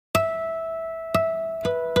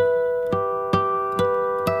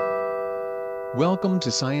Welcome to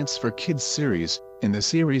Science for Kids series. In the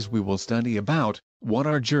series we will study about, what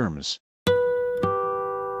are germs?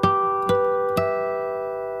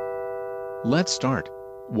 Let's start.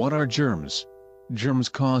 What are germs? Germs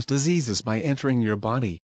cause diseases by entering your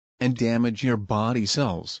body and damage your body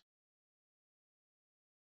cells.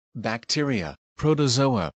 Bacteria,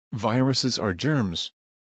 protozoa, viruses are germs.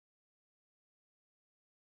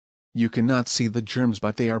 You cannot see the germs,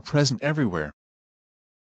 but they are present everywhere.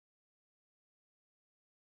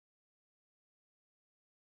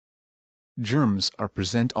 Germs are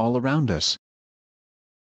present all around us.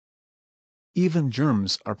 Even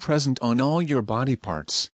germs are present on all your body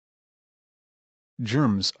parts.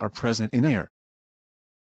 Germs are present in air.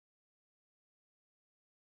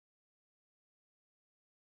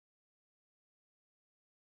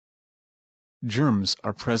 Germs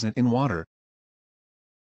are present in water.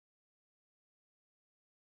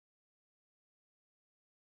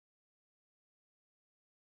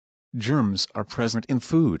 Germs are present in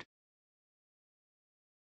food.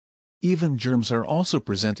 Even germs are also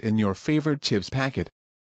present in your favorite chips packet.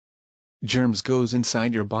 Germs goes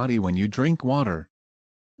inside your body when you drink water.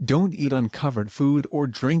 Don't eat uncovered food or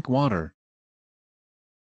drink water.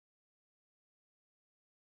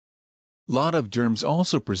 Lot of germs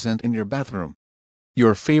also present in your bathroom.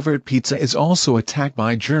 Your favorite pizza is also attacked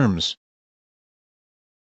by germs.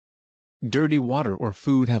 Dirty water or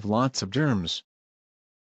food have lots of germs.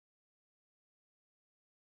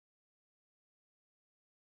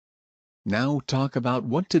 Now talk about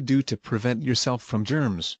what to do to prevent yourself from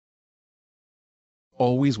germs.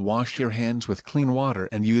 Always wash your hands with clean water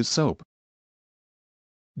and use soap.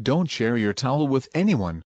 Don't share your towel with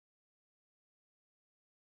anyone.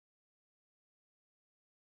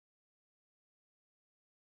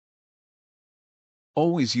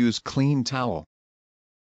 Always use clean towel.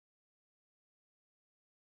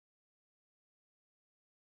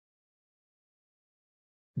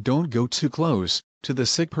 Don't go too close to the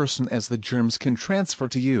sick person, as the germs can transfer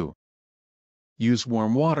to you. Use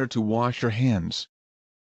warm water to wash your hands.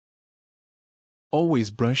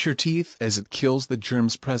 Always brush your teeth, as it kills the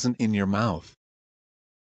germs present in your mouth.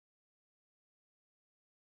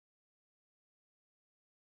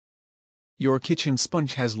 Your kitchen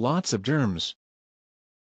sponge has lots of germs.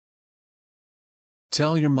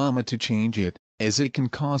 Tell your mama to change it, as it can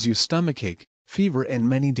cause you stomachache, fever and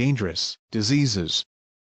many dangerous diseases.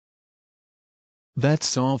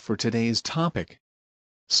 That's all for today's topic.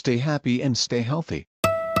 Stay happy and stay healthy.